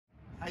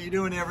How you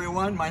doing,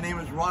 everyone? My name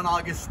is Ron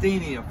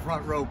Augustini of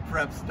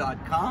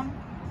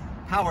FrontRowPreps.com,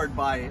 powered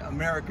by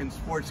American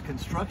Sports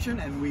Construction,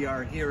 and we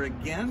are here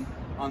again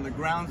on the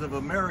grounds of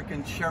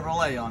American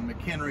Chevrolet on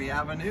McHenry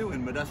Avenue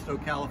in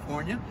Modesto,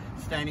 California,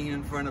 standing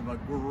in front of a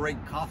great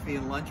coffee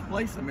and lunch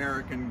place,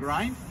 American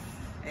Grind.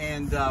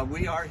 And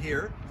we are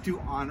here to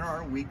honor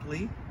our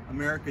weekly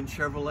American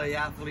Chevrolet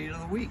Athlete of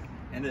the Week.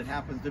 And it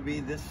happens to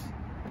be this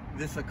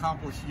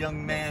accomplished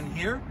young man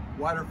here.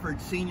 Waterford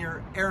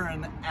senior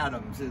Aaron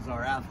Adams is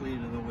our Athlete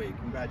of the Week.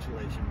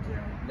 Congratulations,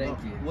 Aaron.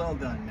 Thank you. Well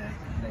done, man.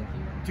 Thank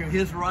you. To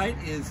his right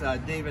is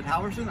David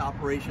Howerson,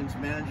 Operations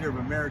Manager of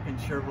American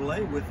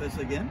Chevrolet, with us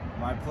again.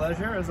 My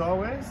pleasure, as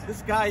always.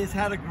 This guy has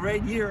had a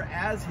great year,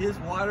 as his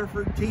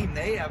Waterford team.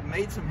 They have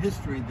made some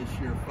history this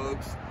year,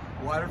 folks.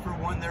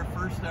 Waterford won their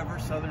first ever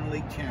Southern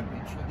League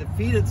Championship.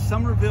 Defeated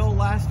Somerville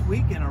last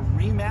week in a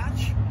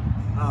rematch,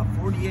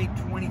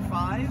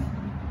 48-25.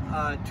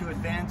 To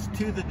advance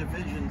to the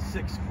Division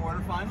 6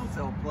 quarterfinals.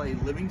 They'll play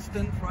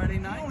Livingston Friday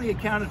night. He only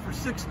accounted for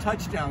 6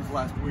 touchdowns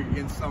last week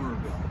against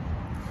Somerville.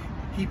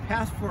 He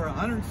passed for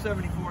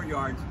 174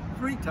 yards,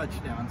 3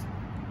 touchdowns,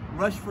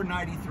 rushed for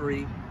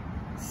 93,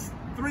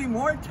 3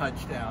 more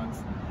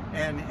touchdowns,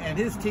 and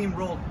his team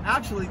rolled.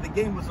 Actually, the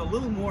game was a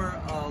little more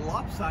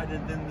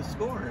lopsided than the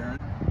score, Aaron.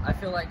 I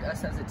feel like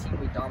us as a team,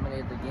 we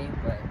dominated the game,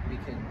 but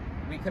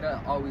we could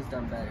have always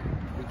done better.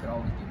 We could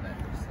always do better.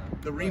 So.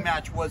 The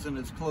rematch wasn't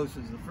as close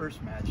as the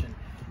first match, and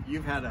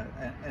you've had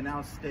an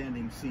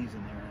outstanding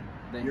season, Aaron.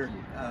 Thank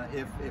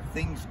you. If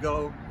things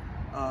go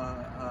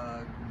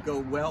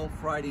well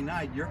Friday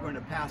night, you're going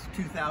to pass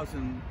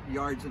 2,000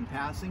 yards in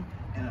passing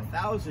and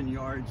 1,000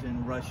 yards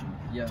in rushing.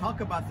 Yeah.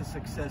 Talk about the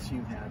success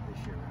you've had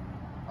this year.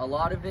 A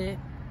lot of it,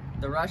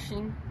 the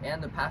rushing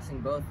and the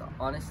passing both,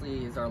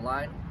 honestly, is our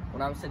line.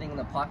 When I'm sitting in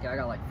the pocket, I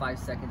got like 5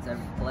 seconds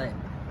every play.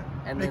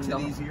 And Makes then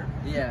it easier.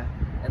 Yeah.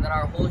 And then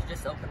our holes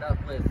just open up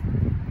with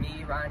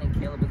me, Ryan, and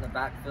Caleb in the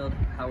backfield,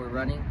 how we're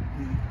running.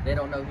 Mm-hmm. They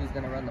don't know who's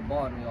going to run the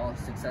ball, and we all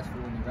successful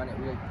when we run it.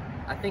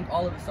 I think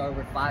all of us are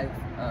over 5.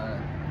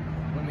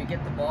 When we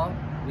get the ball,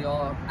 we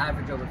all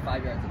average over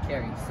 5 yards a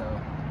carry,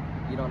 so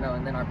you don't know.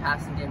 And then our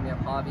passing game, we have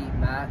Hobby,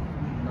 Matt,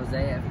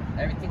 Jose,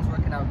 everything's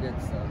working out good,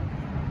 so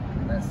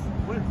that's...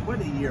 What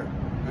a year.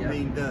 Yeah. I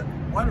mean, the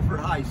Waterford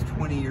High is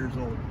 20 years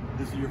old.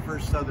 This is your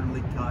first Southern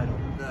League title.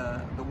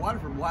 The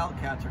Waterford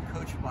Wildcats are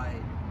coached by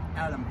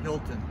Adam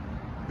Hilton,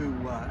 who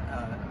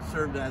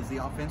served as the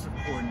offensive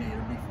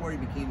coordinator before he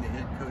became the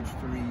head coach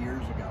 3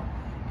 years ago.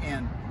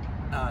 And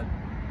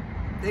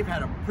they've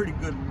had a pretty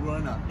good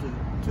run up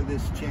to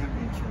this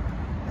championship.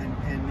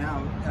 And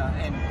now,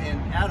 and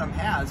Adam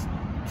has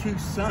 2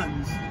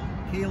 sons,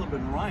 Caleb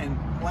and Ryan,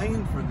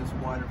 playing for this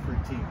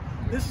Waterford team.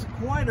 This is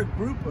quite a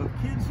group of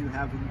kids you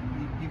have.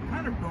 You've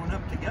kind of grown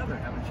up together,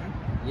 haven't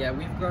you? Yeah,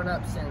 we've grown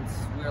up since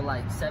we were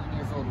like 7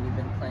 years old. We've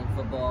been playing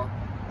football.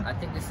 I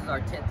think this is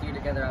our 10th year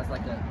together as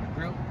like a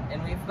group,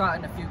 and we've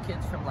gotten a few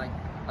kids from like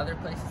other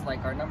places,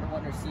 like our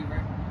 #1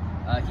 receiver.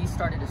 He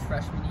started his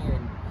freshman year,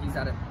 and he's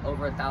at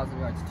over 1,000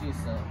 yards too,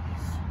 so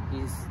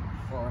he's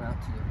falling out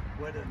too.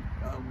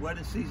 What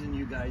a season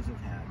you guys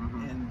have had,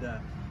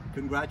 and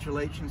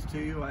congratulations to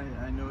you.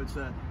 I know it's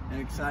an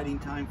exciting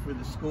time for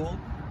the school.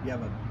 You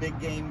have a big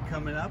game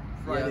coming up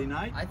Friday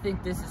night. I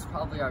think this is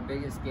probably our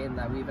biggest game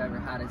that we've ever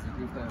had as a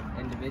group of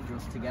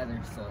individuals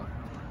together. So,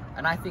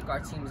 and I think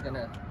our team's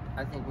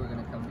I think we're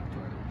gonna come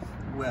victorious.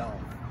 Well,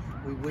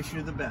 we wish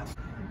you the best.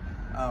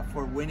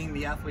 For winning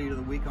the Athlete of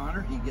the Week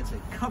honor, he gets a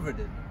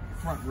coveted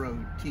Front Row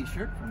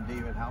t-shirt from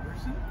David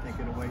Howerson. Take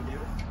it away,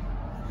 David.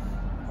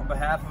 On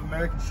behalf of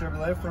American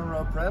Chevrolet Front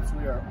Row Preps,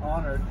 we are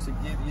honored to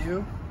give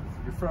you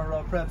your Front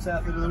Row Preps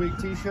Athlete of the Week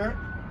t-shirt.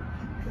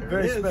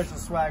 Very special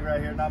swag right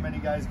here. Not many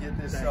guys get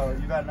this, so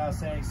you've had an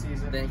outstanding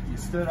season. Thank you. You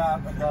stood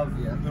out above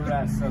the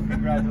rest, so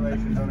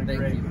congratulations on a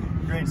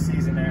great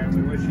season, Aaron.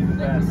 We wish you the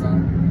best.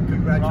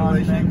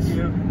 Congratulations. Ron, thank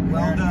you.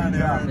 Well done,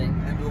 Aaron, Thank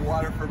and the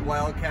Waterford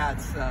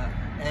Wildcats.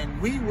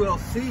 And we will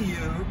see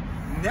you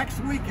next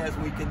week as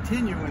we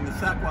continue in the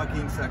Sac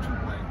Joaquin section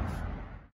play.